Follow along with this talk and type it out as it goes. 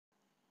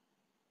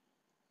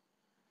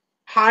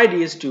Hi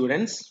dear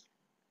students,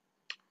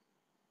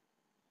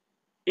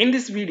 in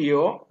this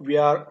video we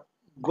are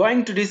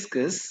going to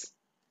discuss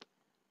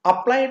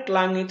applied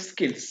language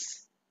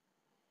skills,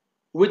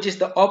 which is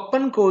the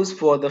open course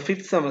for the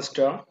 5th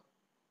semester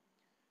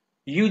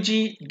UG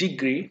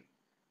degree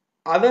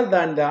other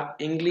than the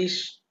English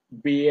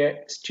BA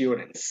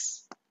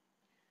students.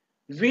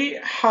 We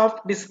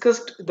have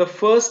discussed the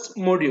first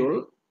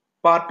module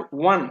part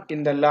 1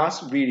 in the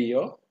last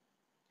video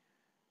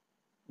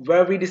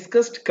where we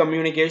discussed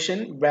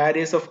communication,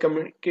 barriers of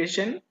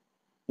communication,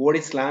 what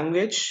is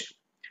language,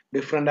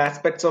 different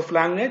aspects of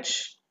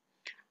language,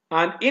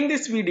 and in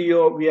this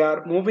video we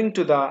are moving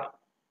to the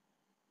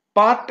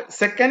part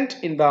second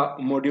in the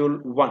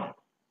module 1.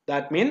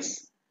 That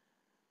means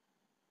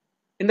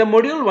in the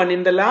module 1,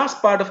 in the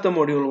last part of the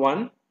module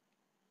 1,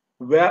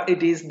 where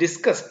it is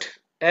discussed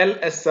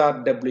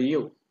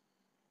LSRW,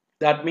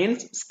 that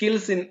means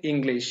skills in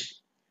English,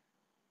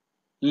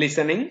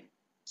 listening,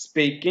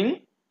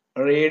 speaking,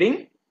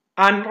 reading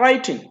and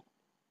writing,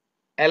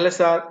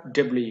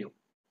 LSRW.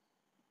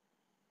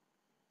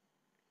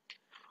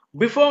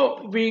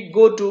 Before we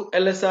go to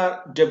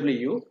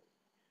LSRW,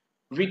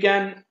 we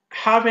can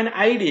have an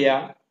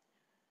idea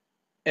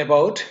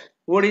about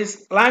what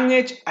is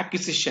language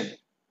acquisition.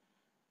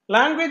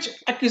 Language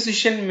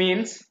acquisition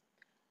means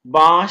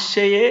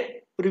ഭാഷയെ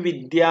ഒരു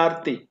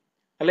വിദ്യാർത്ഥി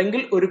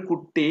അല്ലെങ്കിൽ ഒരു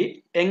കുട്ടി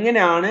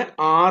എങ്ങനെയാണ്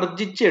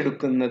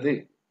ആർജിച്ചെടുക്കുന്നത്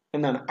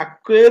എന്നാണ്,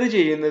 acquire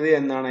ചെയ്യുന്നത്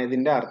എന്നാണ്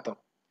ഇതിന്റെ അർത്ഥം.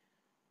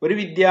 ഒരു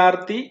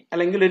വിദ്യാർത്ഥി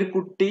അല്ലെങ്കിൽ ഒരു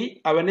കുട്ടി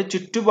അവന്റെ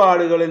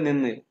ചുറ്റുപാടുകളിൽ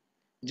നിന്ന്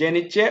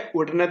ജനിച്ച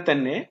ഉടനെ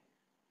തന്നെ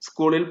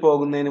സ്കൂളിൽ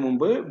പോകുന്നതിന്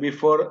മുമ്പ്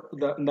ബിഫോർ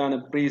എന്താണ്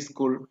pre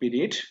school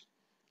period,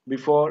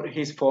 before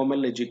his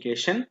formal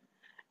education,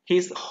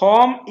 his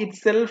home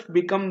itself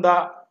become the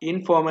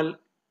informal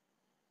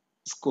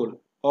school,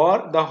 or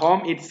the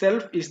home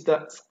itself is the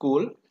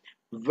school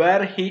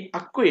where he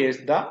acquires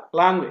the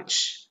language.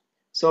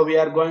 So we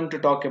are going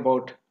to talk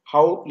about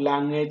how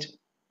language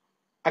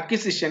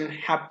acquisition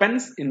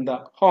happens in the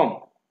home.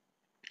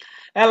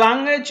 A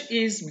language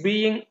is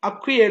being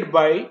acquired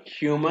by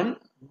human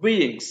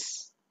beings.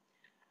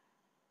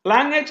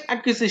 Language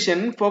acquisition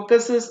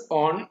focuses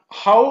on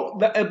how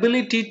the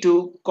ability to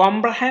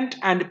comprehend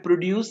and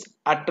produce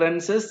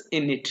utterances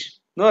in it.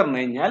 എന്ന് പറഞ്ഞു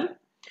കഴിഞ്ഞാൽ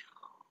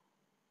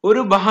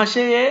ഒരു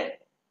ഭാഷയെ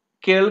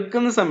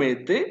കേൾക്കുന്ന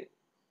സമയത്ത്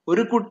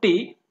ഒരു കുട്ടി,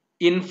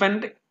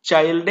 infant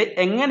child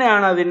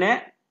എങ്ങനെയാണ് അതിനെ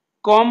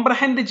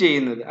കോംപ്രഹെൻഡ്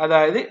ചെയ്യുന്നത്,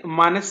 അതായത്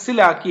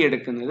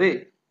മനസ്സിലാക്കിയെടുക്കുന്നത്.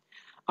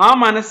 ആ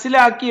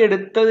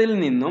മനസ്സിലാക്കിയെടുത്തതിൽ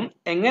നിന്നും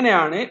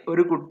എങ്ങനെയാണ്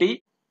ഒരു കുട്ടി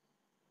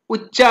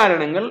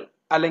ഉച്ചാരണങ്ങൾ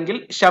അല്ലെങ്കിൽ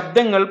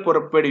ശബ്ദങ്ങൾ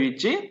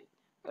പുറപ്പെടുവിച്ച്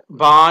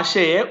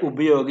ഭാഷയെ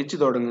ഉപയോഗിച്ച്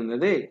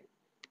തുടങ്ങുന്നത്.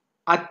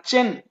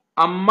 അച്ഛൻ,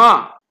 അമ്മ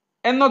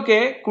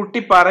എന്നൊക്കെ കുട്ടി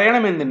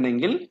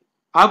പറയണമെന്നുണ്ടെങ്കിൽ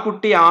ആ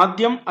കുട്ടി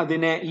ആദ്യം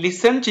അതിനെ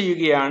ലിസൺ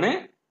ചെയ്യുകയാണ്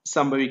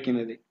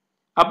സംഭവിക്കുന്നത്.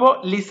 അപ്പോൾ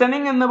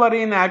ലിസണിങ് എന്ന്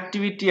പറയുന്ന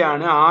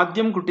ആക്ടിവിറ്റിയാണ്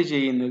ആദ്യം കുട്ടി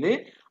ചെയ്യുന്നത്.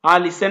 ആ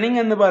ലിസണിങ്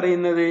എന്ന്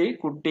പറയുന്നത്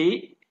കുട്ടി,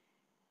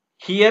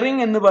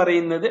 ഹിയറിംഗ് എന്ന്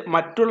പറയുന്നത്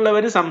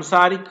മറ്റുള്ളവർ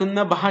സംസാരിക്കുന്ന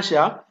ഭാഷ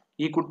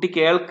ഈ കുട്ടി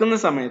കേൾക്കുന്ന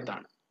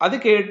സമയത്താണ്. അത്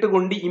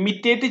കേട്ടുകൊണ്ട്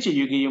ഇമിറ്റേറ്റ്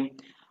ചെയ്യുകയും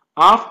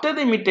after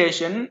the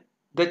imitation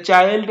the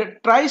child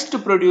tries to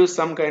produce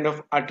some kind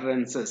of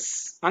അട്ടറൻസസ്,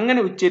 അങ്ങനെ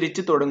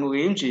ഉച്ചരിച്ച്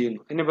തുടങ്ങുകയും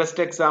ചെയ്യുന്നു. അതിന്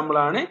ബെസ്റ്റ് എക്സാമ്പിൾ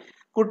ആണ്,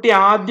 കുട്ടി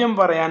ആദ്യം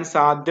പറയാൻ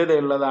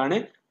സാധ്യതയുള്ളതാണ്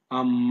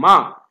അമ്മ,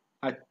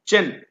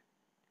 അച്ഛൻ.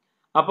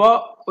 അപ്പോ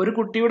ഒരു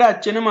കുട്ടിയുടെ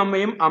അച്ഛനും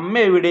അമ്മയും അമ്മ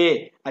എവിടെ,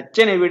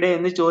 അച്ഛൻ എവിടെ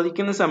എന്ന്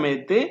ചോദിക്കുന്ന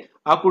സമയത്ത്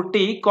ആ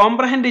കുട്ടി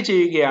കോംപ്രഹെൻഡ്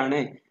ചെയ്യുകയാണ്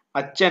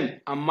അച്ഛൻ,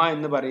 അമ്മ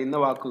എന്ന് പറയുന്ന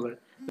വാക്കുകൾ.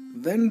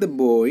 Then the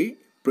boy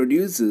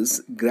produces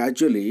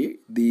gradually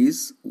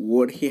these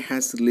what he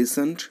has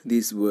listened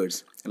these words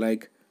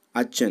like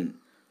achan,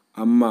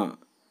 amma.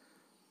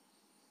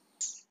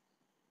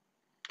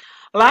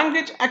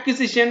 Language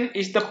acquisition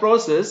is the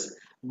process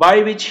by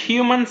which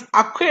humans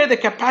acquire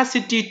the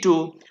capacity to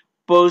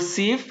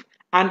perceive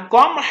and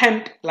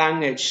comprehend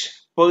language.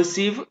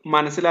 Perceive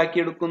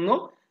മനസ്സിലാക്കിയെടുക്കുന്നു,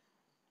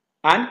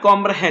 and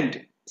comprehend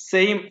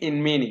same in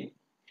meaning.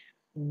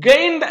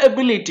 Gain the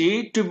ability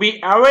to be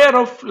aware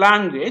of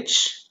language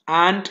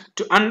and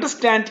to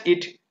understand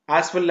it,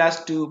 as well as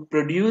to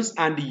produce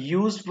and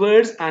use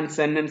words and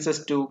sentences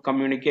to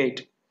communicate.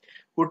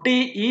 കുട്ടി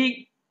ഈ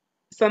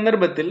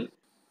സന്ദർഭത്തിൽ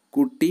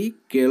കുട്ടി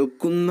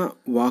കേൾക്കുന്ന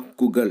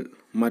വാക്കുകൾ,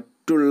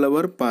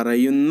 മറ്റുള്ളവർ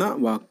പറയുന്ന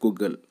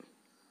വാക്കുകൾ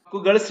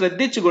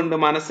ശ്രദ്ധിച്ചുകൊണ്ട്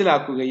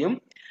മനസ്സിലാക്കുകയും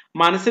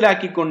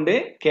മനസ്സിലാക്കിക്കൊണ്ട്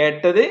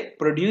കേട്ടത്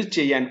പ്രൊഡ്യൂസ്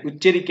ചെയ്യാൻ,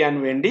 ഉച്ചരിക്കാൻ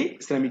വേണ്ടി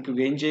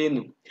ശ്രമിക്കുകയും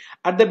ചെയ്യുന്നു.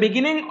 At the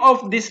beginning of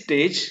this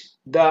stage,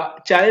 the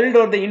child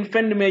or the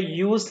infant may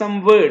use some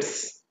words.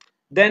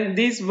 Then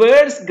these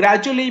words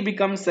gradually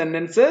become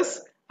sentences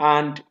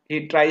and he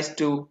tries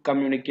to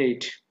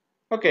communicate.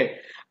 Okay,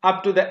 up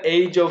to the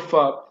age of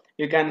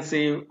you can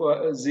see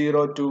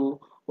 0 to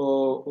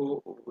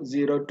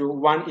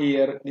 1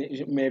 year,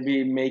 maybe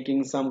making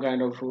some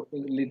kind of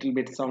little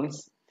bit sounds.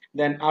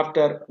 Then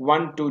after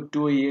 1 to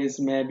 2 years,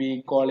 maybe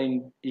calling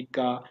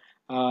Ika,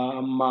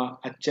 Amma,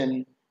 Achan,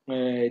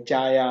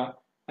 Chaya,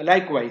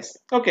 likewise.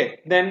 Okay,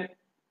 then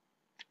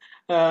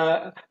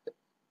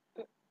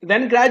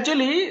then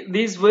gradually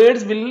these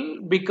words will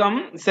become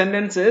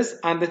sentences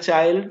and the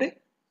child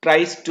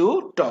tries to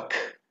talk.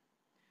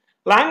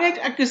 Language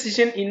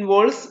acquisition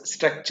involves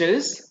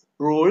structures,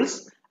 rules,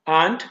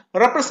 and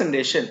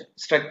representation.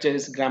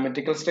 Structures,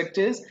 grammatical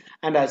structures,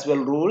 and as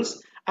well rules,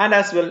 and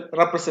as well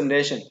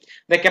representation.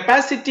 The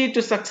capacity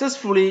to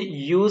successfully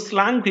use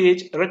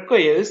language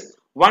requires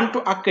one to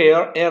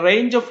acquire a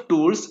range of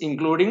tools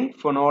including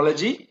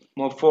phonology,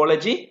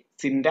 morphology,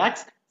 syntax,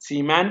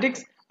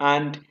 semantics,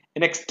 and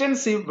an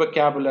extensive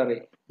vocabulary.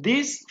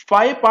 These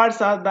 5 parts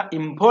are the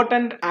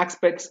important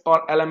aspects or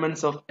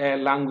elements of a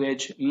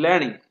language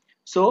learning.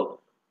 So,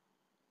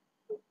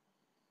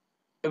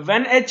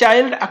 when a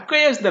child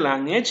acquires the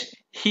language,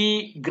 he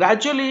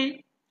gradually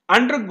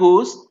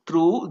undergoes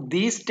through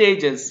these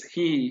stages.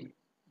 He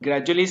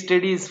gradually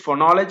studies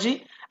phonology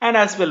and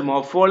as well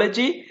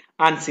morphology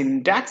and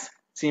syntax,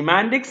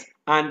 semantics,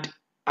 and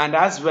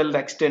as well the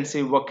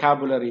extensive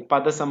vocabulary.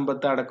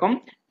 പദസമ്പത്ത് അടക്കം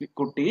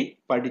കുട്ടി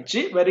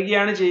പഠിച്ച്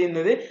വരികയാണ്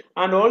ചെയ്യുന്നത്.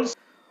 And also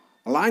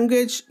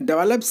language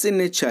develops in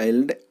a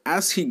child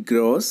as he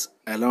grows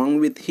along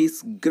with his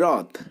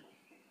growth.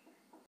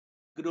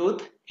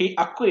 He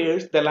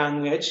acquires the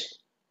language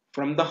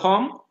from the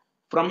home,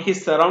 from his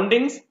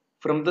surroundings,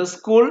 from the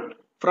school,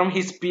 from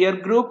his peer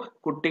group,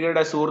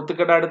 കുട്ടികളുടെ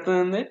സുഹൃത്തുക്കളുടെ അടുത്ത്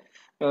നിന്ന്,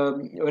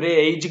 ഒരു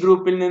age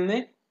ഗ്രൂപ്പിൽ നിന്ന്,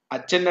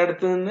 അച്ഛൻ്റെ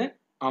അടുത്ത് നിന്ന്,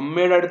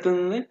 അമ്മയുടെ അടുത്ത്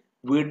നിന്ന്,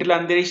 വീട്ടിലെ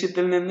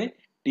അന്തരീക്ഷത്തിൽ നിന്ന്,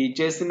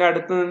 ടീച്ചേഴ്സിന്റെ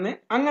അടുത്ത് നിന്ന്,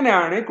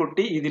 അങ്ങനെയാണ്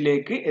കുട്ടി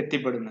ഇതിലേക്ക്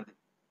എത്തിപ്പെടുന്നത്.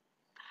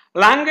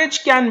 Language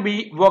can be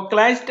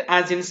vocalized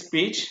as in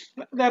speech.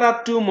 There are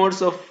two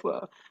modes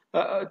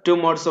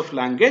of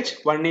language.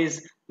 One is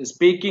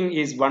speaking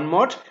is one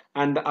mode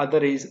and the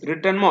other is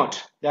written mode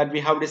that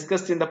we have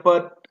discussed in the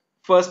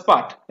first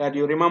part that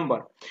you remember.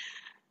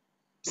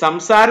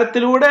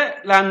 സംസാരത്തിലൂടെ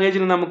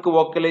ലാംഗ്വേജിൽ നമുക്ക്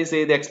വോക്കലൈസ്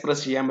ചെയ്ത്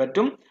express ചെയ്യാൻ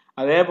പറ്റും.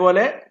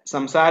 അതേപോലെ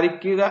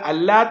സംസാരിക്കുക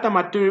അല്ലാത്ത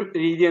മറ്റൊരു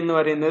രീതി എന്ന്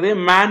പറയുന്നത്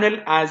manual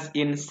as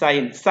in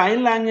sign. Sign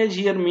language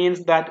here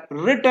means that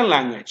written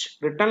language.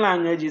 Written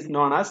language is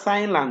known as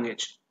sign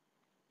language.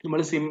 നമ്മൾ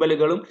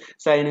സിംബലുകളും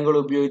സൈനുകളും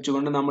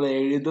ഉപയോഗിച്ചുകൊണ്ട് നമ്മൾ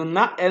എഴുതുന്ന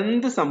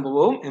എന്ത്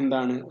സംഭവവും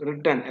എന്താണ്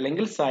റിട്ടൺ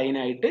അല്ലെങ്കിൽ സൈൻ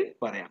ആയിട്ട്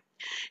പറയാം.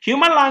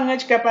 Human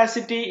language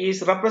capacity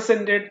is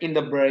represented in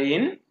the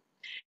brain.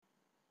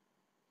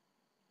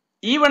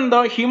 Even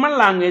though human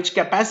language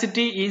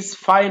capacity is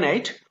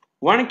finite,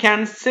 one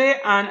can say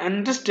and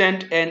understand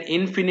an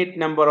infinite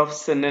number of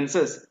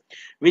sentences,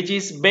 which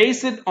is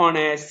based on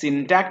a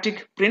syntactic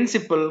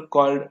principle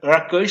called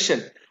recursion.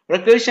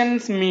 Recursion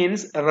means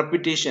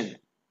repetition.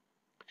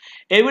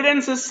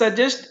 Evidences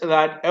suggest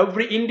that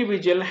every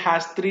individual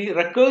has 3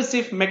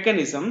 recursive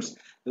mechanisms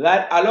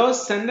that allow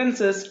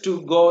sentences to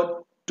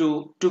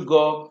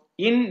go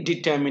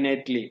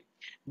indeterminately.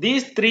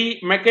 These 3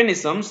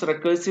 mechanisms,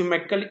 recursive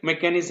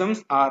mechanisms,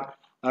 are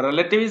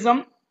relativism,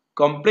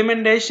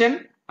 complementation,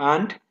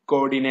 and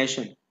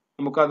coordination.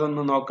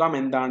 നമുക്കതൊന്ന് നോക്കാം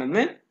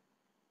എന്താണെന്ന്.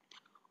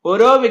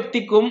 ഓരോ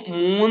വ്യക്തിക്കും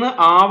 3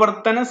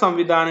 ആവർത്തന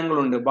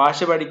സംവിധാനങ്ങളുണ്ട്. ഭാഷ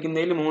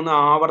പഠിക്കുന്നതിൽ 3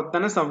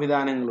 ആവർത്തന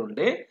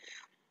സംവിധാനങ്ങളുണ്ട്.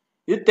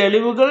 ഇത്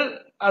തെളിവുകൾ,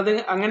 അത്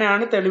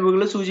അങ്ങനെയാണ്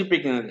തെളിവുകൾ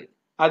സൂചിപ്പിക്കുന്നത്.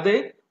 അത്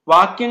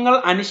വാക്യങ്ങൾ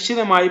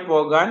അനിശ്ചിതമായി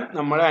പോകാൻ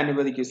നമ്മളെ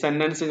അനുവദിക്കും.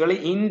 സെന്റൻസുകൾ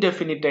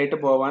ഇൻഡെഫിനിറ്റ് ആയിട്ട്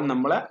പോകാൻ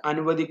നമ്മളെ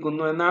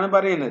അനുവദിക്കുന്നു എന്നാണ്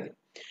പറയുന്നത്.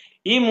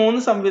 ഈ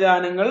 3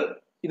 സംവിധാനങ്ങൾ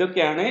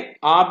ഇതൊക്കെയാണ്: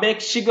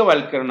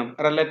 ആപേക്ഷികവൽക്കരണം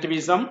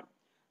റിലേറ്റിവിസം,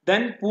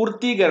 ദെൻ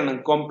പൂർത്തീകരണം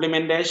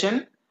കോംപ്ലിമെന്റേഷൻ,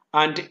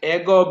 ആൻഡ്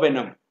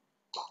ഏകോപനം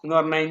എന്ന്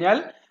പറഞ്ഞു കഴിഞ്ഞാൽ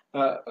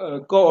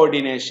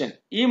കോഓർഡിനേഷൻ.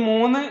 ഈ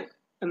 3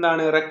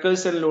 എന്താണ്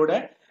റെക്കേഴ്സനിലൂടെ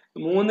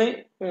 3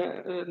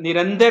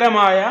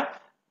 നിരന്തരമായ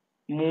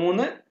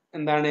 3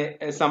 എന്താണ്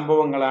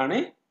സംഭവങ്ങളാണ്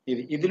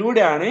ഇത്.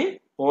 ഇതിലൂടെയാണ്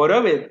ഓരോ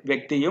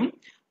വ്യക്തിയും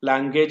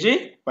ലാംഗ്വേജ്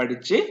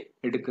പഠിച്ച്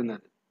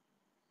എടുക്കുന്നത്.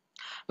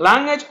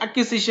 Language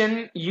acquisition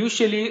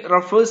usually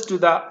refers to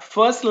the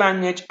first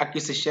language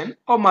acquisition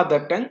or mother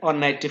tongue or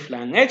native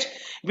language,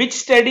 which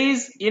studies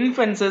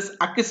infants'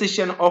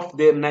 acquisition of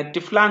their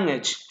native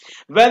language,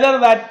 whether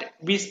that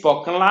be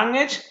spoken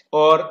language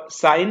or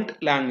signed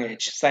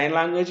language. Sign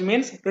language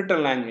means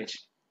written language.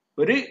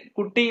 ഒരു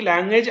കുട്ടി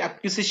language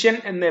acquisition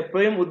എന്ന്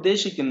എപ്പോഴും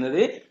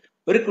ഉദ്ദേശിക്കുന്നത്,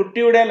 ഒരു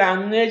കുട്ടിയുടെ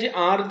language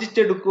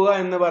ആർജിച്ചെടുക്കുക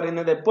എന്ന്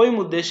പറയുന്നത് എപ്പോഴും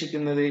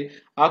ഉദ്ദേശിക്കുന്നത്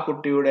ആ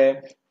കുട്ടിയുടെ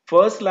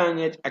ഫസ്റ്റ്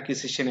ലാംഗ്വേജ്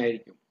അക്വിസിഷൻ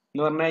ആയിരിക്കും.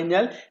 എന്ന് പറഞ്ഞു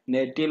കഴിഞ്ഞാൽ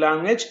നേറ്റീവ്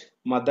ലാംഗ്വേജ്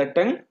മദർ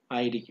ടങ്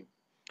ആയിരിക്കും.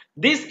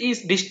 This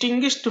is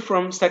distinguished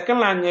from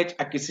second language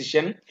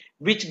acquisition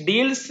which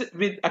deals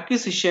with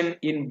acquisition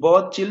in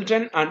both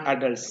children and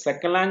adults.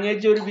 Second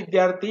language ഒരു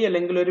വിദ്യാർത്ഥി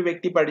അല്ലെങ്കിൽ ഒരു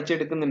വ്യക്തി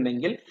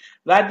പഠിച്ചെടുക്കുന്നുണ്ടെങ്കിൽ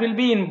that will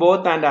be in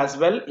both and as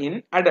well in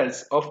adults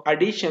of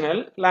additional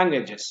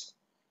languages.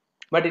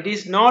 But it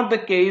is not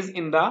the case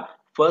in the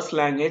first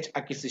language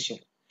acquisition.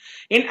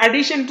 In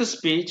addition to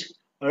speech,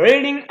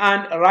 reading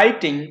and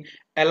writing,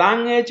 a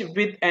language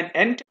with an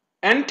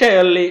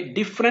entirely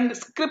different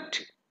script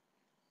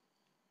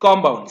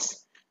compounds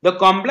the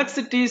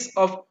complexities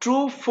of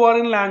true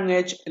foreign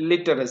language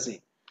literacy.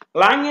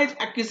 Language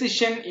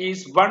acquisition is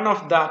one of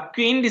the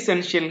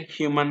quintessential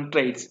human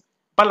traits.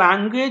 അപ്പോൾ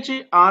language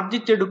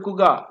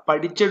ആർജിച്ചെടുക്കുക,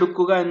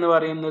 പഠിച്ചെടുക്കുക എന്ന്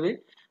പറയുന്നത്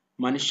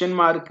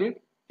മനുഷ്യന്മാർക്ക്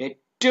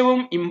ഏറ്റവും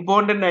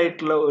important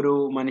ആയിട്ടുള്ള ഒരു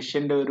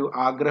മനുഷ്യന്റെ ഒരു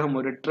ആഗ്രഹം,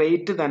 ഒരു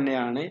ട്രേറ്റ്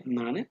തന്നെയാണ്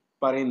എന്നാണ്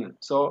പറയുന്നത്.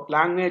 So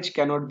language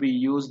cannot be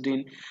used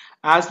in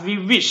as we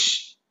wish.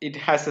 It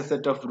has a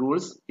set of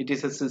rules. It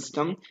is a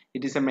system.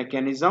 It is a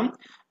mechanism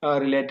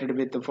related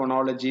with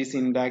phonology,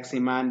 syntax,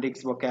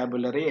 semantics,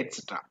 vocabulary,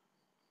 etc.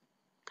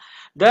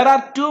 There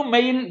are two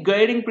main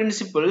guiding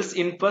principles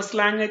in first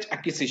language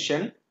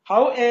acquisition.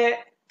 How a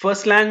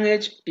first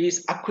language is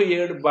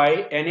acquired by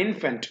an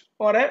infant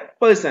or a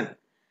person.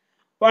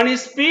 One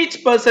is speech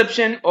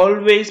perception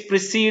always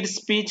precedes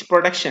speech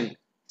production.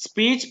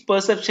 Speech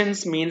perceptions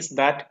means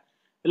that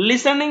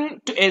listening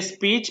to a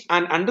speech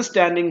and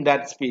understanding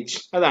that speech.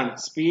 അതാണ്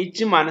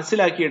speech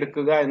മനസ്സിലാക്കി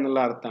എടുക്കുക എന്നുള്ള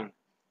അർത്ഥമാണ്.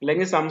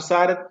 അല്ലെങ്കിൽ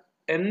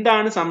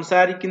എന്താണ്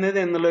സംസാരിക്കുന്നത്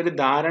എന്നുള്ള ഒരു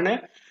ധാരണ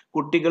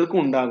കുട്ടികൾക്ക്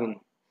ഉണ്ടാകുന്നു.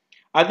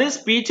 അത്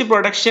സ്പീച്ച്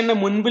പ്രൊഡക്ഷന്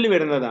മുൻപിൽ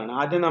വരുന്നതാണ്.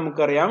 ആദ്യം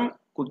നമുക്കറിയാം,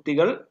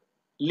 കുട്ടികൾ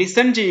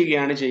ലിസൺ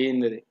ചെയ്യുകയാണ്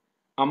ചെയ്യുന്നത്.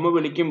 അമ്മ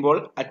വിളിക്കുമ്പോൾ,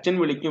 അച്ഛൻ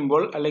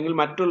വിളിക്കുമ്പോൾ, അല്ലെങ്കിൽ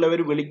മറ്റുള്ളവർ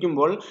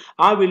വിളിക്കുമ്പോൾ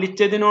ആ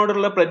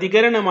വിളിച്ചതിനോടുള്ള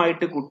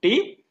പ്രതികരണമായിട്ട് കുട്ടി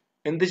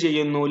എന്ത്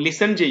ചെയ്യുന്നു?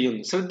 ലിസൺ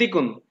ചെയ്യുന്നു,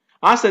 ശ്രദ്ധിക്കുന്നു.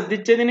 ആ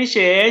ശ്രദ്ധിച്ചതിന്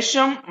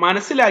ശേഷം,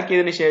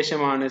 മനസ്സിലാക്കിയതിന്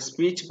ശേഷമാണ്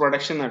സ്പീച്ച്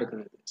പ്രൊഡക്ഷൻ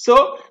നടക്കുന്നത്. So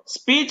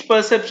speech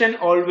perception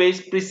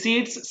always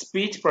precedes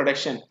speech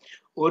production.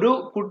 ഒരു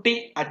കുട്ടി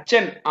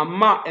അച്ഛൻ,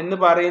 അമ്മ എന്ന്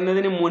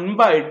പറയുന്നതിന്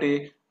മുൻപായിട്ട്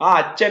ആ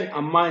അച്ഛൻ,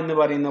 അമ്മ എന്ന്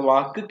പറയുന്ന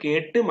വാക്ക്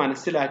കേട്ട്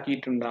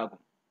മനസ്സിലാക്കിയിട്ടുണ്ടാകും.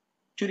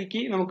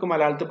 ചുരുക്കി നമുക്ക്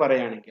മലയാളത്തിൽ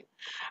പറയുകയാണെങ്കിൽ,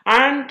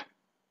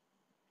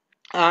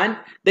 and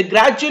the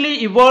gradually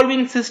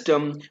evolving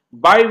system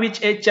by which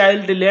a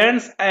child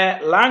learns a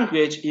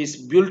language is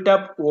built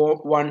up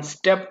one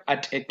step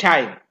at a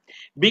time,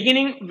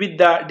 beginning with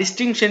the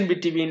distinction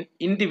between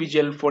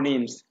individual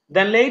phonemes.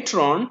 Then later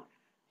on,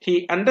 he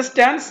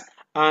understands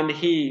and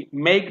he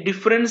make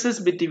differences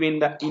between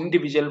the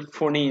individual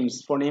phonemes.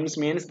 Phonemes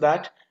means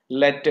that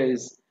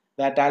letters,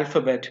 that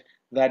alphabet,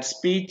 that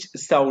speech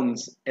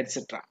sounds, etc.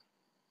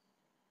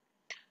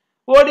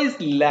 What is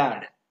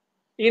LAD?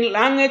 In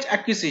language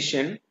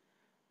acquisition,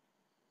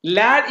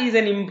 LAD is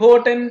an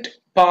important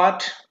part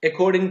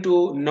according to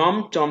Noam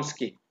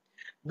Chomsky.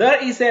 There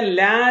is a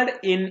LAD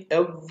in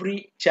every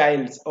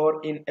child's or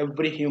in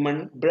every human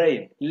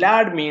brain.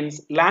 LAD means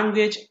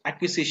language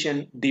acquisition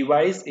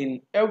device in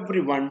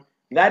everyone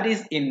that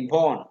is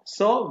inborn.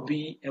 So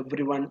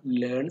everyone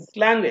learns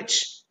language.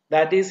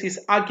 That is his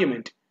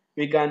argument.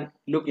 We can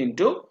look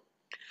into.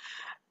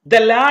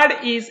 The LAD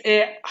is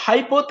a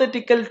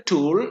hypothetical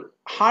tool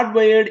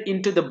hardwired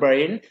into the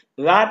brain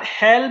that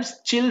helps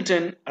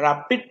children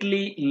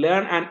rapidly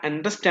learn and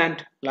understand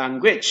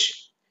language.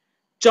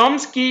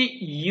 Chomsky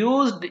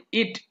used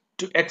it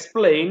to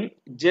explain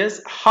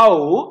just how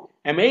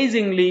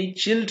amazingly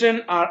children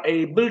are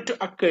able to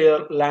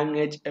acquire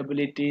language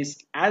abilities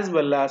as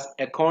well as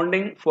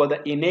accounting for the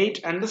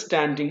innate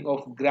understanding of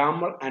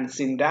grammar and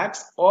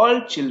syntax all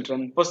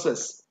children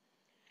possess.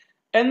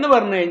 എന്ന്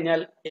പറഞ്ഞു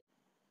കഴിഞ്ഞാൽ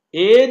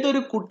ഏതൊരു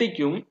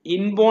കുട്ടിക്കും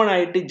inborn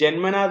ആയിട്ട്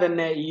ജന്മനാ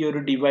തന്നെ ഈ ഒരു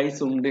ഡിവൈസ്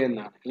ഉണ്ട്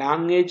എന്നാണ്.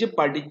 ലാംഗ്വേജ്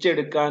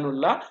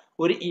പഠിച്ചെടുക്കാനുള്ള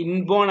ഒരു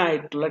ഇൻബോൺ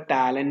ആയിട്ടുള്ള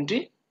ടാലന്റ്,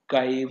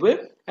 കഴിവ്,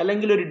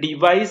 അല്ലെങ്കിൽ ഒരു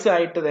ഡിവൈസ്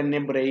ആയിട്ട് തന്നെ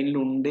ബ്രെയിനിൽ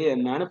ഉണ്ട്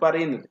എന്നാണ്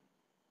പറയുന്നത്.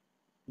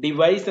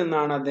 ഡിവൈസ്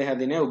എന്നാണ് അദ്ദേഹം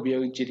അതിനെ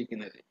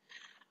ഉപയോഗിച്ചിരിക്കുന്നത്.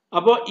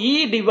 അപ്പോൾ ഈ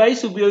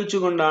ഡിവൈസ്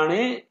ഉപയോഗിച്ചുകൊണ്ടാണ്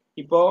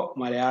ഇപ്പോ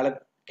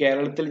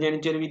കേരളത്തിൽ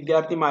ജനിച്ചൊരു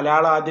വിദ്യാർത്ഥി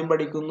മലയാളം ആദ്യം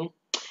പഠിക്കുന്നു.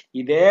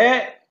 ഇതേ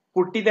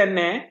കുട്ടി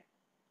തന്നെ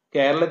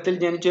കേരളത്തിൽ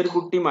ജനിച്ച ഒരു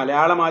കുട്ടി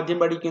മലയാളം ആദ്യം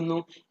പഠിക്കുന്നു.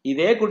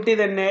 ഇതേ കുട്ടി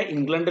തന്നെ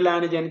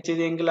ഇംഗ്ലണ്ടിലാണ്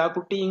ജനിച്ചതെങ്കിൽ ആ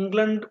കുട്ടി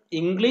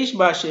ഇംഗ്ലീഷ്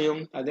ഭാഷയും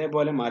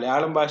അതേപോലെ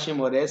മലയാളം ഭാഷയും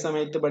ഒരേ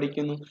സമയത്ത്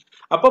പഠിക്കുന്നു.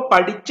 അപ്പൊ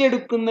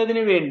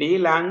പഠിച്ചെടുക്കുന്നതിന് വേണ്ടി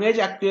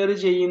ലാംഗ്വേജ് അക്വയർ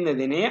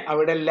ചെയ്യുന്നതിന്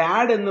അവിടെ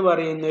ലാഡ് എന്ന്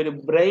പറയുന്ന ഒരു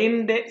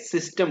ബ്രെയിനിന്റെ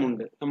സിസ്റ്റം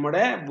ഉണ്ട്.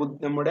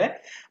 നമ്മുടെ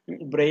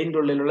ബ്രെയിനിന്റെ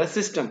ഉള്ളിലുള്ള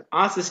സിസ്റ്റം,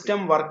 ആ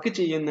സിസ്റ്റം വർക്ക്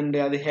ചെയ്യുന്നുണ്ട്,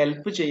 അത്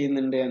ഹെൽപ്പ്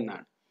ചെയ്യുന്നുണ്ട്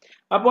എന്നാണ്.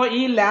 അപ്പോൾ ഈ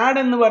ലാഡ്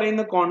എന്ന്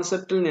പറയുന്ന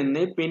കോൺസെപ്റ്റിൽ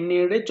നിന്ന്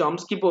പിന്നീട്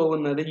ചോംസ്കി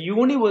പോകുന്നത്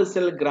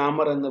യൂണിവേഴ്സൽ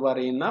ഗ്രാമർ എന്ന്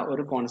പറയുന്ന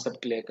ഒരു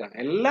കോൺസെപ്റ്റിലേക്കാണ്.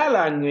 എല്ലാ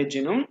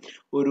ലാംഗ്വേജിനും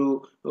ഒരു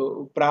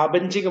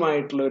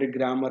പ്രാപഞ്ചികമായിട്ടുള്ള ഒരു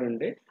ഗ്രാമർ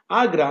ഉണ്ട്. ആ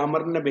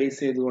ഗ്രാമറിനെ ബേസ്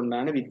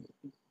ചെയ്തുകൊണ്ടാണ്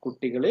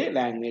കുട്ടികൾ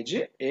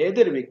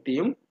ഏതൊരു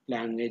വ്യക്തിയും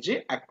ലാംഗ്വേജ്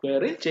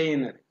അക്വയർ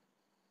ചെയ്യുന്നത്.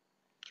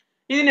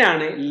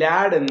 ഇതിനാണ്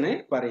ലാഡ് എന്ന്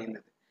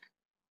പറയുന്നത്.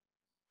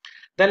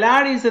 The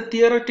LAD is a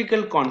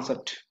theoretical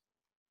concept,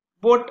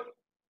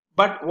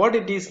 but what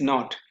it is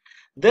not.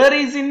 There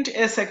isn't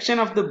a section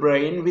of the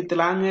brain with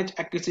language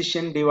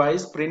acquisition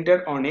device printed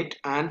on it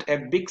and a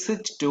big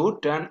switch to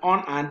turn on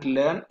and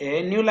learn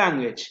a new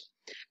language.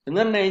 എന്ന്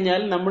പറഞ്ഞു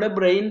കഴിഞ്ഞാൽ നമ്മുടെ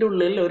ബ്രെയിനിന്റെ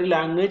ഉള്ളിൽ ഒരു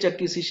language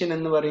acquisition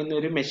എന്ന് പറയുന്ന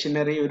ഒരു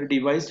machinery, ഒരു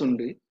ഡിവൈസ്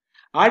ഉണ്ട്.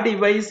 ആ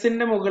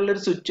ഡിവൈസിന്റെ മുകളിൽ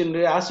ഒരു സ്വിച്ച്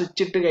ഉണ്ട്. ആ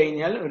സ്വിച്ച് ഇട്ട്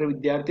കഴിഞ്ഞാൽ ഒരു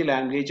വിദ്യാർത്ഥി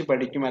ലാംഗ്വേജ്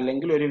പഠിക്കും,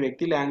 അല്ലെങ്കിൽ ഒരു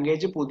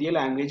വ്യക്തി പുതിയ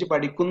ലാംഗ്വേജ്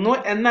പഠിക്കുന്നു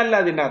എന്നല്ല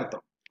അതിന്റെ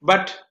അർത്ഥം.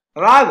 ബട്ട്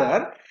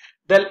റാദർ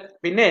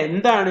പിന്നെ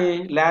എന്താണ്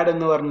ലാഡ്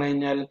എന്ന് പറഞ്ഞു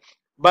കഴിഞ്ഞാൽ,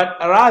 but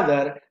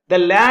rather the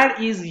LAD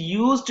is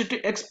used to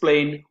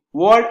explain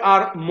what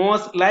are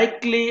most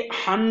likely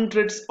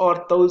hundreds or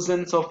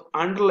thousands of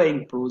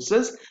underlying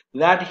processes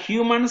that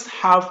humans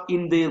have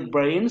in their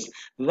brains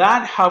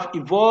that have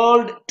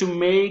evolved to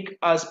make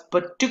us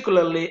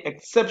particularly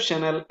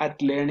exceptional at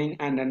learning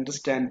and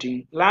understanding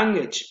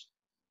language.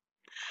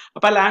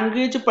 അപ്പൊ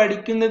language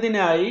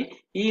പഠിക്കുന്നതിനായി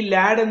ഈ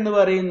LAD എന്ന്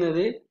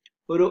പറയുന്നത്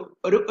ഒരു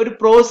ഒരു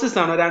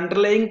പ്രോസസ്സാണ്, ഒരു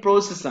underlying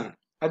പ്രോസസ്സാണ്.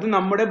 അത്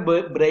നമ്മുടെ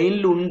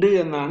ബ്രെയിനിൽ ഉണ്ട്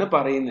എന്നാണ്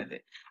പറയുന്നത്.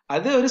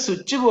 അത് ഒരു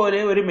സ്വിച്ച് പോലെ,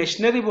 ഒരു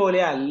മെഷീനറി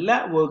പോലെ അല്ല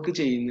വർക്ക്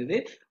ചെയ്യുന്നത്.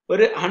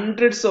 ഒരു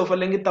ഹൺഡ്രഡ്സ് ഓഫ്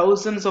അല്ലെങ്കിൽ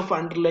തൗസൻഡ്സ് ഓഫ്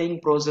അണ്ടർലൈങ്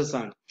പ്രോസസ്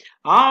ആണ്.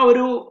 ആ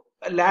ഒരു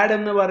ലാഡ്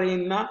എന്ന്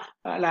പറയുന്ന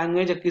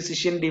ലാംഗ്വേജ്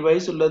അക്വിസിഷൻ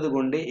ഡിവൈസ് ഉള്ളത്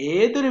കൊണ്ട്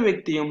ഏതൊരു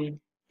വ്യക്തിയും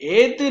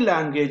ഏത്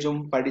ലാംഗ്വേജും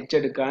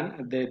പഠിച്ചെടുക്കാൻ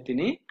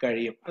അദ്ദേഹത്തിന്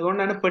കഴിയും.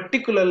 അതുകൊണ്ടാണ്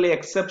particularly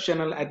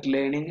exceptional at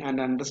learning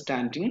and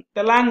understanding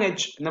the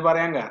language എന്ന്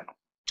പറയാൻ കാരണം.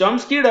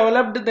 Chomsky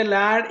developed the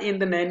LAD in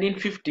the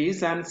 1950s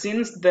and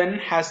since then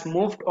has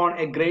moved on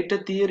a greater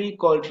theory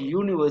called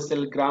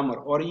Universal Grammar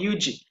or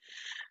UG.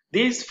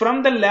 From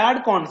the LAD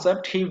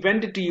concept, he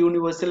went to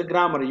Universal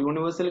Grammar.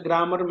 Universal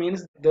Grammar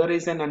means there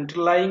is an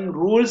underlying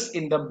rules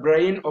in the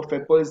brain of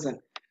a person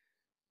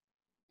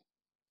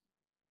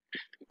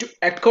to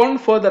account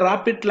for the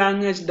rapid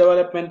language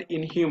development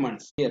in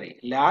humans.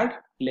 LAD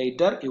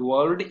later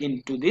evolved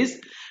into this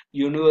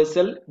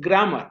Universal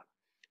Grammar.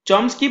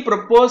 Chomsky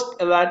proposed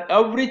that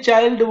every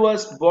child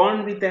was born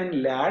with a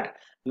LAD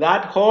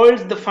that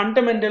holds the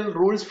fundamental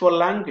rules for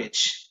language.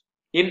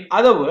 In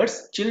other words,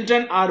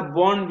 children are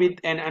born with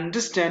an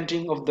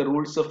understanding of the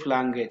rules of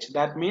language.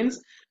 That means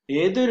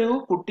ഏതൊരു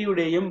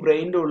കുട്ടിയുടെയും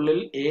ബ്രെയിൻ്റെ ഉള്ളിൽ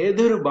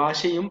ഏതൊരു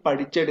ഭാഷയും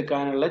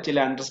പഠിച്ചെടുക്കാനുള്ള ചില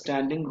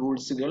understanding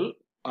റൂൾസുകൾ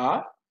ആ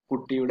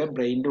കുട്ടിയുടെ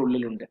ബ്രെയിൻ്റെ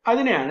ഉള്ളിലുണ്ട്.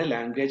 അതിനെയാണ്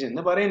language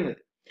എന്ന് പറയുന്നത്,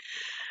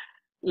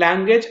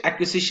 ലാംഗ്വേജ്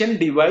അക്വിസിഷൻ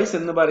ഡിവൈസ്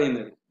എന്ന്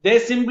പറയുന്നത്. They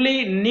simply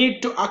need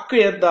to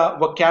acquire the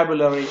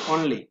vocabulary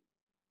only.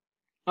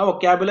 ആ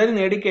വൊക്കാബുലറി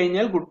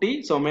നേടിക്കഴിഞ്ഞാൽ കുട്ടി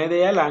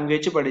സ്വമേധയാ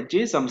ലാംഗ്വേജ് പഠിച്ച്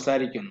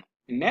സംസാരിക്കുന്നു.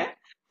 പിന്നെ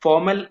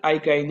ഫോമൽ ആയി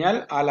കഴിഞ്ഞാൽ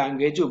ആ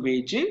ലാംഗ്വേജ്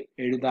ഉപയോഗിച്ച്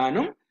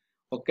എഴുതാനും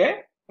ഒക്കെ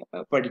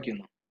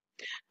പഠിക്കുന്നു.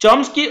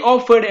 Chomsky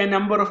offered a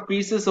number of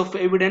pieces of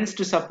evidence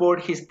to support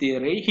his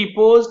theory. He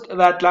posed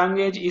that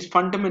language is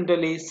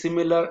fundamentally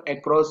similar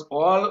across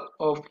all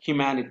of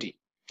humanity.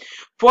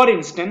 For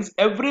instance,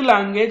 every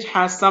language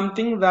has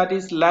something that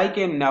is like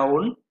a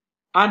noun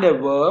and a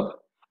verb,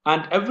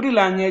 and every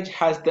language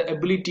has the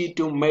ability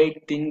to make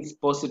things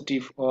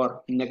positive or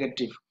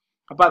negative.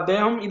 അപ്പൊ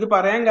അദ്ദേഹം ഇത്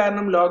പറയാൻ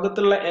കാരണം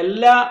ലോകത്തുള്ള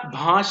എല്ലാ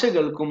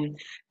ഭാഷകൾക്കും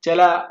ചില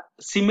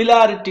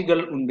സിമിലാരിറ്റികൾ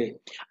ഉണ്ട്.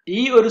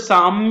 ഈ ഒരു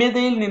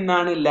സാമ്യതയിൽ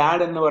നിന്നാണ്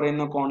ലാഡ് എന്ന്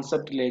പറയുന്ന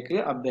കോൺസെപ്റ്റിലേക്ക്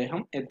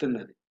അദ്ദേഹം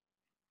എത്തുന്നത്.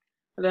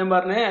 അദ്ദേഹം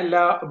പറഞ്ഞ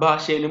എല്ലാ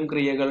ഭാഷയിലും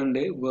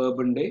ക്രിയകളുണ്ട്,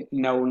 വേർബ് ഉണ്ട്,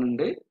 നൗൺ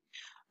ഉണ്ട്.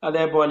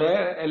 അതേപോലെ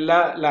എല്ലാ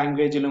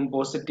ലാംഗ്വേജിലും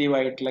പോസിറ്റീവ്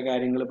ആയിട്ടുള്ള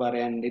കാര്യങ്ങൾ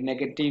പറയാനുണ്ട്,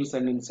 നെഗറ്റീവ്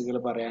സെന്റൻസുകൾ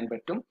പറയാൻ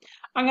പറ്റും.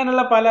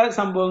 അങ്ങനെയുള്ള പല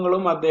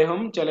സംഭവങ്ങളും അദ്ദേഹം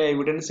ചില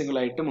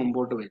എവിഡൻസുകളായിട്ട്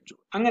മുമ്പോട്ട് വെച്ചു.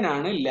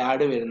 അങ്ങനെയാണ്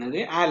ലാഡ്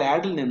വരുന്നത്. ആ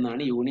ലാഡിൽ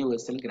നിന്നാണ്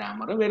യൂണിവേഴ്സൽ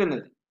ഗ്രാമർ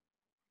വരുന്നത്.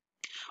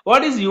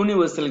 What is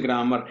universal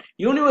grammar?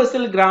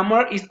 Universal grammar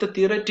is the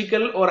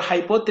theoretical or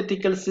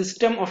hypothetical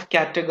system of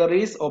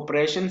categories,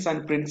 operations and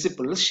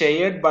principles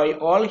shared by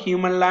all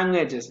human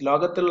languages.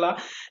 ലോകത്തുള്ള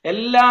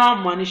എല്ലാ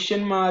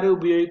മനുഷ്യന്മാരും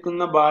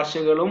ഉപയോഗിക്കുന്ന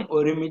ഭാഷകളും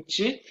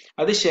ഒരുമിച്ച്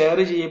അത് ഷെയർ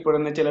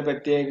ചെയ്യപ്പെടുന്ന ചില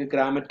പ്രത്യേക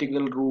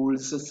grammatical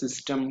rules,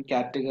 system,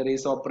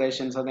 categories,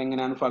 operations,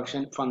 അതെങ്ങനെയാണ്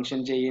ഫംഗ്ഷൻ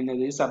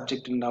ചെയ്യുന്നത്,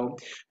 സബ്ജക്റ്റ് ഉണ്ടാവും,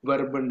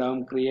 വെർബ് ഉണ്ടാവും,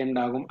 ക്രിയ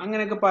ഉണ്ടാകും,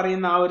 അങ്ങനെയൊക്കെ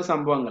പറയുന്ന ആ ഒരു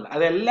സംഭവങ്ങൾ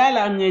അത് എല്ലാ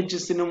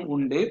ലാംഗ്വേജസിനും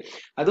ഉണ്ട്.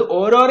 അത്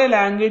ഓരോരോ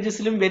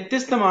ലാംഗ്വേജസിലും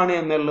വ്യത്യസ്തമാണ്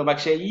എന്നുള്ളൂ.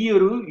 പക്ഷെ ഈ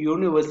ഒരു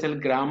യൂണിവേഴ്സൽ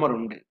ഗ്രാമർ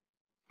ഉണ്ട്.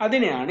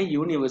 അതിനെയാണ്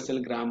യൂണിവേഴ്സൽ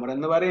ഗ്രാമർ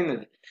എന്ന്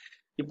പറയുന്നത്.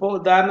 ഇപ്പോ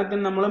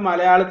ഉദാഹരണത്തിന് നമ്മൾ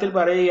മലയാളത്തിൽ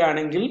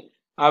പറയുകയാണെങ്കിൽ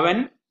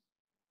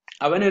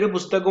അവൻ ഒരു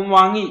പുസ്തകം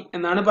വാങ്ങി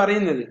എന്നാണ്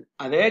പറയുന്നത്.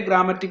 അതേ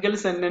ഗ്രാമറ്റിക്കൽ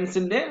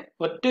സെന്റൻസിന്റെ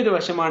ഒറ്റൊരു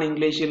വശമാണ്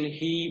ഇംഗ്ലീഷിൽ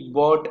he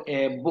boat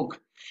A book.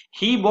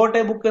 He boat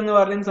A book എന്ന്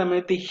പറയുന്ന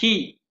സമയത്ത് ഹി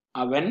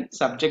അവൻ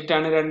സബ്ജക്റ്റ്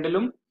ആണ്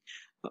രണ്ടിലും,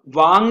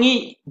 വാങ്ങി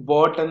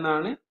ബോട്ട്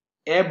എന്നാണ്,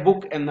 എ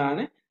ബുക്ക്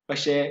എന്നാണ്.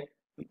 പക്ഷെ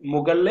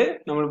മുകളില്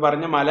നമ്മൾ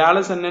പറഞ്ഞ മലയാള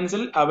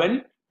സെന്റൻസിൽ അവൻ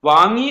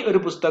വാങ്ങി ഒരു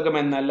പുസ്തകം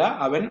എന്നല്ല,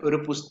 അവൻ ഒരു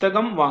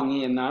പുസ്തകം വാങ്ങി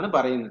എന്നാണ്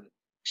പറയുന്നത്.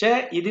 പക്ഷെ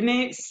ഇതിന്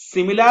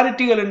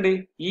സിമിലാരിറ്റികൾ ഉണ്ട്.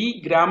 ഈ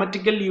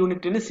ഗ്രാമറ്റിക്കൽ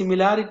യൂണിറ്റിന്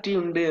സിമിലാരിറ്റി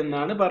ഉണ്ട്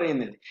എന്നാണ്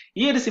പറയുന്നത്.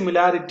 ഈ ഒരു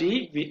സിമിലാരിറ്റി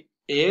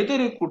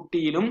ഏതൊരു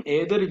കുട്ടിയിലും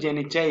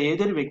ജനിച്ച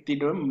ഏതൊരു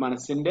വ്യക്തിയുടെയും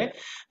മനസ്സിന്റെ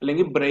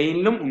അല്ലെങ്കിൽ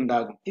ബ്രെയിനിലും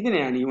ഉണ്ടാകും.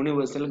 ഇതിനെയാണ്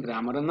യൂണിവേഴ്സൽ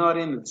ഗ്രാമർ എന്ന്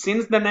പറയുന്നത്.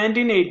 Since the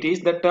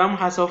 1980s the term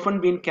has often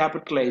been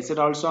capitalized,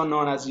 also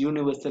known as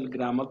universal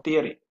grammar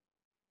theory.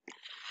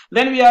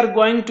 Then we are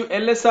going to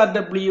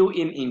LSRW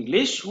in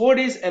English. What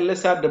is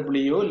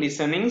LSRW?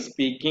 Listening,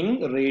 speaking,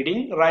 reading,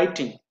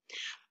 writing.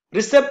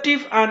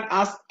 Receptive and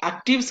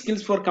active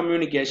skills for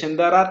communication.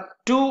 There are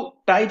two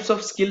types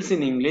of skills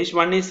in English.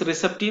 One is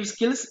receptive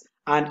skills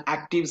and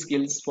active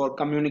skills for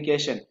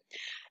communication.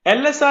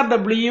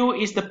 LSRW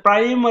is the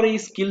primary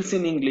skills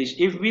in English.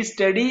 If we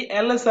study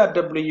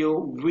LSRW,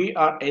 we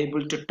are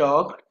able to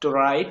talk, to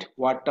write,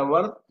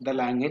 whatever the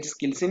language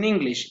skills in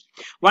English.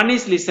 One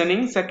is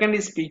listening, second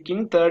is speaking,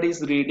 third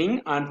is reading,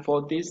 and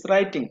fourth is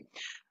writing.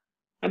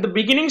 At the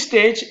beginning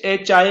stage, a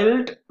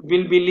child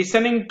will be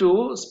listening to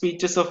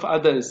speeches of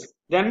others.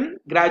 Then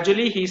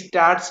gradually he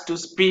starts to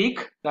speak,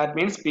 that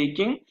means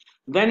speaking.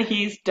 Then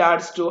he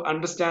starts to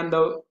understand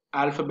the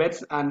alphabets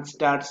and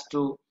starts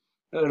to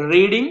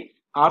reading.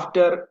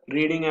 After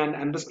reading and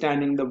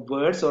understanding the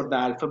words or the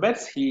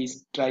alphabets, he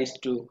tries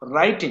to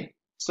writing.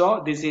 So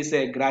this is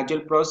a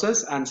gradual process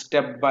and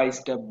step by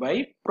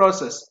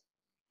process.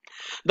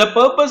 The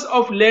purpose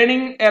of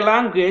learning a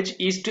language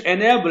is to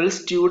enable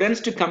students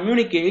to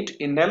communicate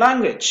in the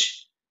language.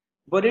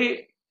 ഒരു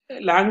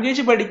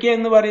language പഠിക്കുക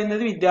എന്ന്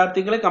പറയുന്നത്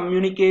വിദ്യാർത്ഥികളെ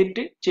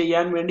communicate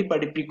ചെയ്യാൻ വേണ്ടി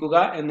പഠിപ്പിക്കുക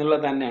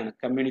എന്നുള്ളത് തന്നെയാണ്.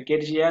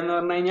 കമ്മ്യൂണിക്കേറ്റ് ചെയ്യുക എന്ന്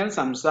പറഞ്ഞു കഴിഞ്ഞാൽ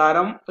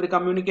സംസാരം ഒരു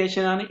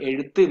കമ്മ്യൂണിക്കേഷൻ ആണ്,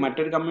 എഴുത്ത്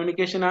മറ്റൊരു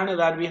കമ്മ്യൂണിക്കേഷൻ ആണ്.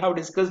 That we have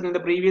discussed in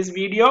the previous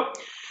video.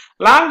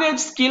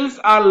 Language skills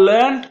are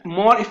learned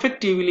more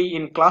effectively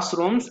in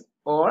classrooms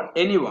or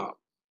anywhere.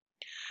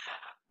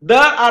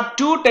 There are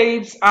two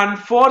types and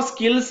four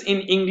skills in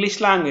English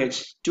language.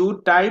 Two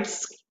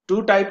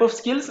type of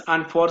skills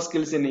and four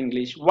skills in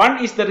English. One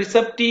is the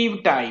receptive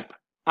type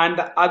and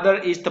the other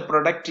is the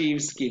productive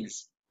skills.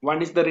 One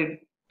is the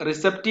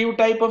receptive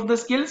type of the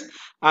skills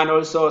and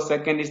also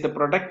second is the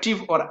productive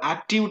or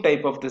active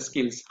type of the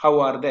skills. How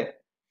are they?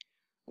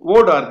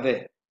 What are they?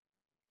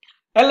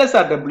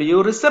 LSRW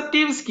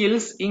receptive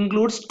skills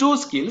includes two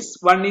skills.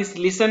 One is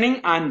listening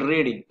and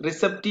reading.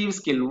 Receptive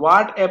skill,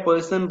 what a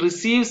person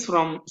receives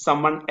from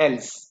someone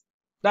else.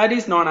 That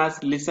is known as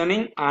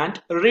listening and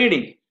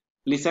reading.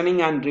 Listening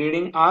and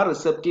reading are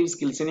receptive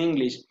skills in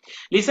English.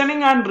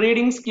 Listening and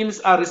reading skills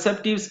are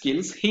receptive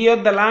skills. Here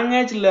the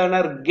language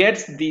learner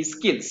gets these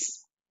skills.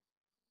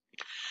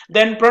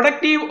 Then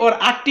productive or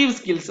active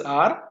skills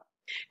are,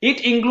 it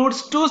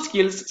includes two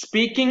skills,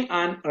 speaking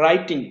and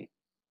writing.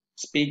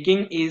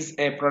 Speaking is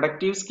a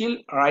productive skill,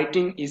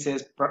 writing is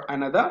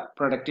another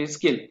productive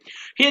skill.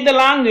 Here the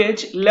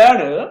language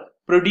learner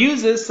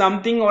produces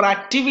something or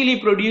actively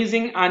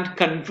producing and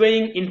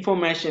conveying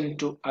information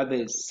to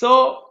others. So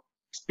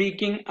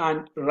speaking and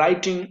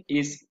writing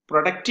is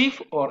productive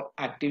or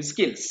active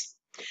skills.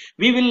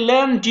 We will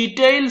learn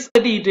details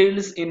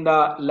in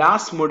the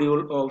last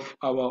module of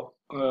our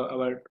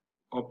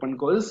open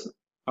course,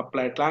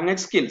 applied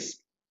language skills.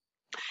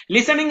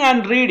 Listening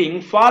and reading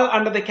fall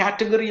under the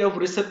category of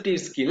receptive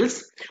skills.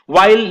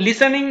 While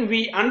listening,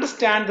 we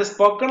understand the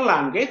spoken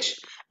language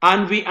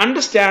and we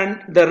understand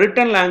the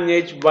written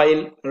language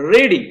while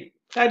reading.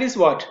 That is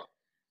what?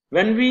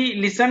 When we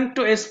listen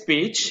to a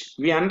speech,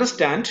 we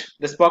understand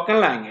the spoken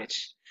language.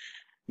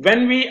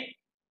 When we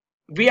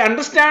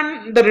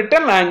understand the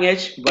written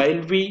language while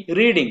we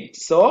reading.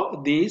 So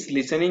these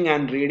listening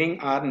and reading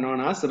are known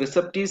as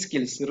receptive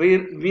skills.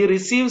 We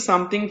receive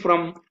something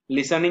from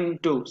listening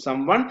to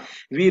someone.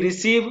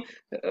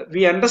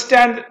 We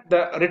understand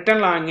the written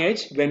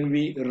language when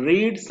we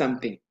read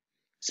something.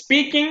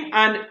 Speaking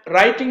and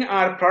writing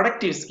are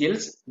productive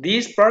skills.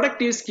 These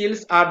productive skills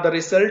are the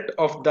result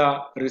of the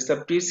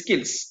receptive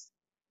skills.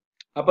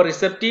 അപ്പോൾ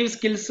receptive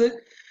skills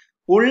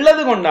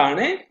ഉള്ളത്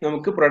കൊണ്ടാണ്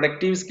നമുക്ക്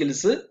productive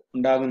skills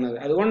ഉണ്ടാകുന്നത്.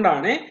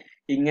 അതുകൊണ്ടാണ്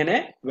ഇങ്ങനെ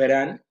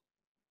വരാൻ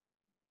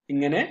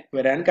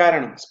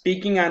കാരണം.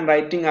 Speaking and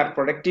writing are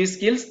productive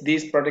skills.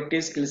 These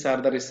productive skills are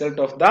the result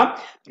of the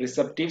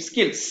receptive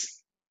skills.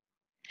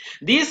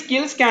 These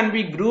skills can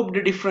be grouped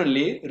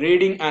differently.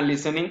 Reading and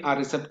listening are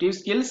receptive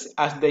skills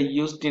as they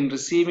used in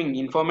receiving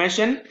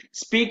information.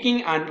 Speaking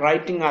and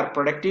writing are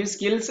productive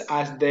skills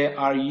as they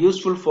are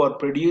useful for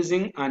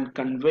producing and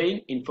conveying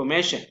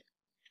information.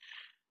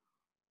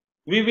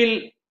 We will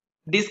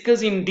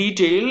discuss in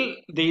detail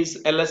these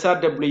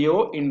LSRW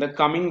in the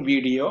coming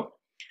video.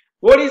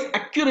 What is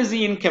accuracy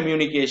in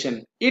communication?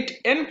 It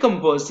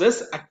encompasses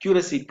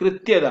accuracy,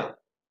 കൃത്യത.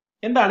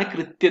 എന്താണ്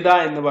കൃത്യത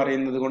എന്ന്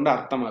പറയുന്നത് കൊണ്ട്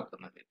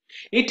അർത്ഥമാക്കുന്നത്?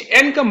 It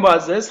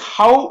encompasses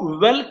how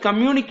well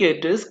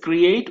communicators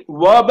create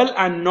verbal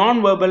and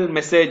non-verbal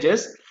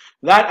messages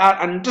that are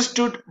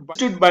understood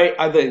by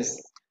others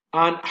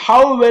and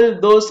how well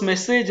those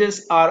messages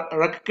are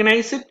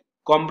recognized,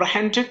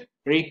 comprehended,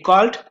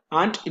 recalled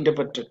and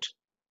interpreted.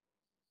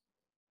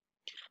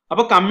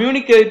 അപ്പോൾ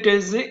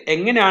communicators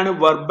എങ്ങനെയാണ്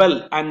verbal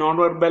and non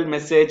verbal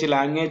message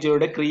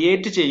ലാംഗ്വേജിലൂടെ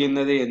create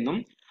ചെയ്യുന്നത് എന്നും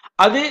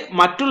അത്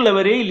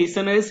മറ്റുള്ളവരെ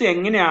listeners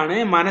എങ്ങനെയാണ്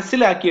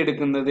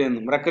മനസ്സിലാക്കിയെടുക്കുന്നത്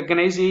എന്നും,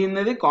 recognise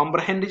ചെയ്യുന്നത്,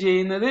 comprehend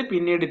ചെയ്യുന്നത്,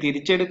 പിന്നീട്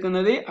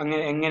തിരിച്ചെടുക്കുന്നത്,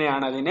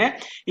 എങ്ങനെയാണ് അതിനെ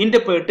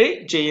ഇന്റർപ്രേറ്റ്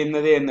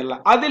ചെയ്യുന്നത് എന്നുള്ള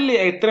അതിൽ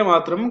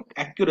എത്രമാത്രം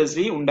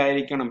അക്യുറസി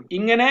ഉണ്ടായിരിക്കണം.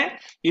 ഇങ്ങനെ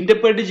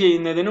ഇന്റർപ്രേറ്റ്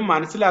ചെയ്യുന്നതിനും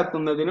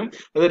മനസ്സിലാക്കുന്നതിനും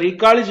അത്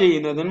റീകാൾ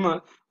ചെയ്യുന്നതിനും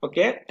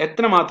ഒക്കെ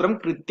എത്രമാത്രം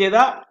കൃത്യത,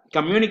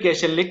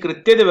 കമ്മ്യൂണിക്കേഷനിൽ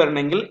കൃത്യത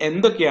വരണമെങ്കിൽ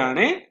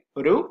എന്തൊക്കെയാണ്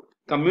ഒരു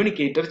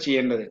communicator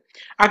ചെയ്യേണ്ടത്.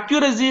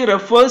 Accuracy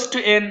refers to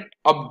an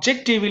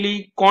objectively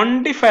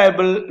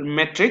quantifiable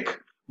metric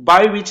by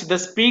which the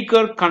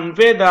speaker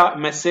convey the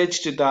message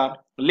to the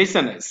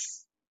listeners.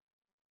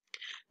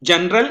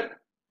 General,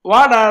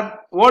 what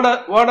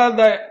are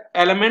the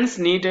elements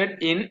needed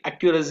in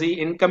accuracy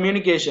in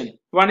communication?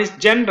 One is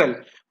general,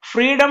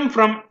 freedom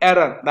from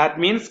error, that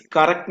means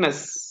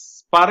correctness.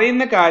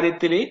 പറയുന്ന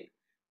കാര്യത്തിൽ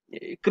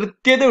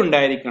കൃത്യത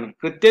ഉണ്ടായിരിക്കണം.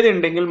 കൃത്യത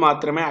ഉണ്ടെങ്കിൽ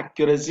മാത്രമേ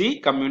accuracy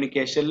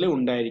കമ്മ്യൂണിക്കേഷനിൽ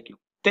ഉണ്ടായിരിക്കും.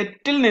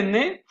 തെറ്റിൽ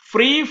നിന്ന്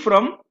ഫ്രീ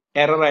ഫ്രം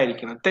എറർ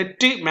ആയിരിക്കണം.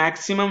 തെറ്റ്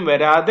മാക്സിമം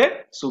വരാതെ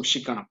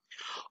സൂക്ഷിക്കണം.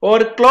 Or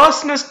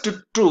closeness to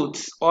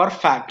truths or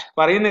fact,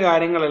 പറയുന്ന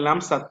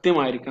കാര്യങ്ങളെല്ലാം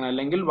സത്യമായിരിക്കണം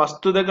അല്ലെങ്കിൽ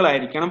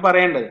വസ്തുതകളായിരിക്കണം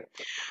പറയേണ്ടത്.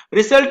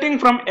 Resulting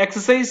from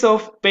exercise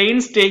of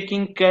pains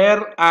taking care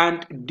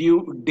and dew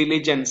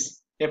diligence,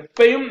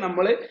 എപ്പോഴും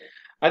നമ്മൾ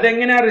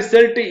അതെങ്ങനെയാ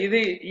റിസൾട്ട് ഇത്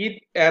ഈ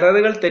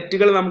എററുകൾ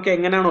തെറ്റുകൾ നമുക്ക്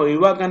എങ്ങനെയാണ്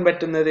ഒഴിവാക്കാൻ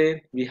പറ്റുന്നത്?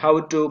 We have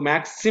to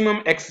maximum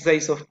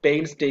exercise of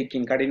pains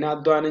taking,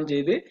 കഠിനാധ്വാനം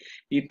ചെയ്ത്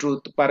ഈ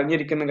ട്രൂത്ത്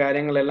പറഞ്ഞിരിക്കുന്ന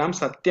കാര്യങ്ങളെല്ലാം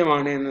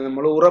സത്യമാണ് എന്ന്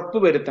നമ്മൾ ഉറപ്പ്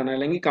വരുത്തണം,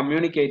 അല്ലെങ്കിൽ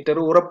കമ്മ്യൂണിക്കേറ്റർ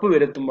ഉറപ്പ്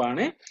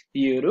വരുത്തുമ്പോഴാണ്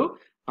ഈ ഒരു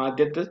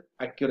ആദ്യത്തെ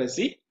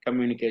അക്യുറസി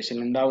കമ്മ്യൂണിക്കേഷൻ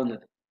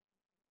ഉണ്ടാവുന്നത്.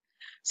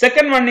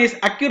 Second one is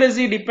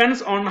accuracy depends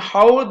on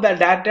how the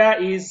data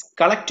is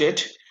collected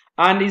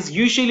and is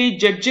usually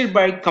judged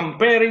by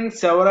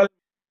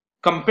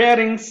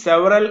comparing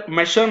several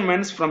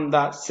measurements from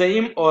the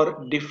same or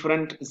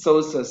different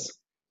sources.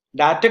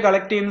 Data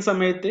collect ചെയ്യുന്ന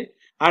സമയത്ത്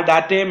ആ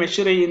ഡാറ്റയെ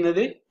മെഷർ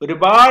ചെയ്യുന്നത്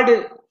ഒരുപാട്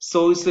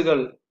സോഴ്സുകൾ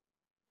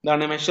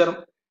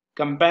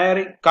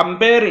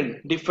കമ്പയറിംഗ്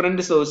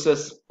ഡിഫറെന്റ്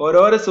സോഴ്സസ്,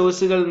 ഓരോരോ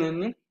സോഴ്സുകളിൽ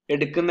നിന്ന്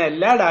എടുക്കുന്ന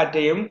എല്ലാ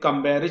ഡാറ്റയും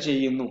കമ്പയർ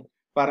ചെയ്യുന്നു.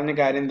 പറഞ്ഞ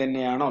കാര്യം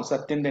തന്നെയാണോ,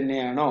 സത്യം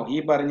തന്നെയാണോ, ഈ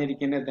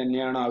പറഞ്ഞിരിക്കുന്നത്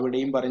തന്നെയാണോ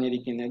അവിടെയും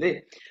പറഞ്ഞിരിക്കുന്നത്,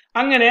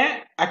 അങ്ങനെ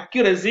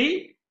അക്യുറസി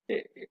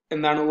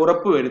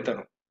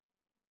ഉറപ്പുവരുത്തണം.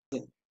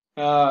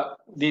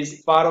 This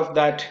part of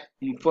that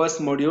first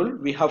module.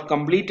 We have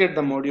completed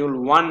the module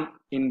 1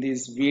 in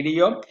this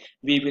video.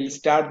 We will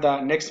start the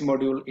next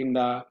module in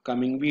the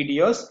coming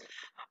videos,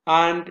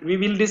 and we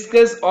will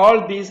discuss all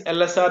these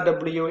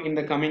LSRW in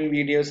the coming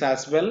videos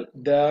as well.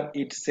 There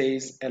it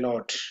says a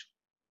lot.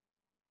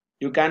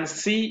 You can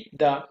see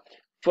the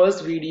first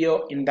video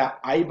in the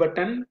I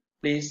button.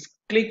 Please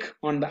click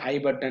on the I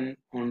button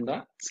on the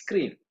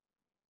screen.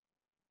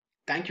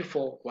 Thank you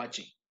for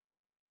watching.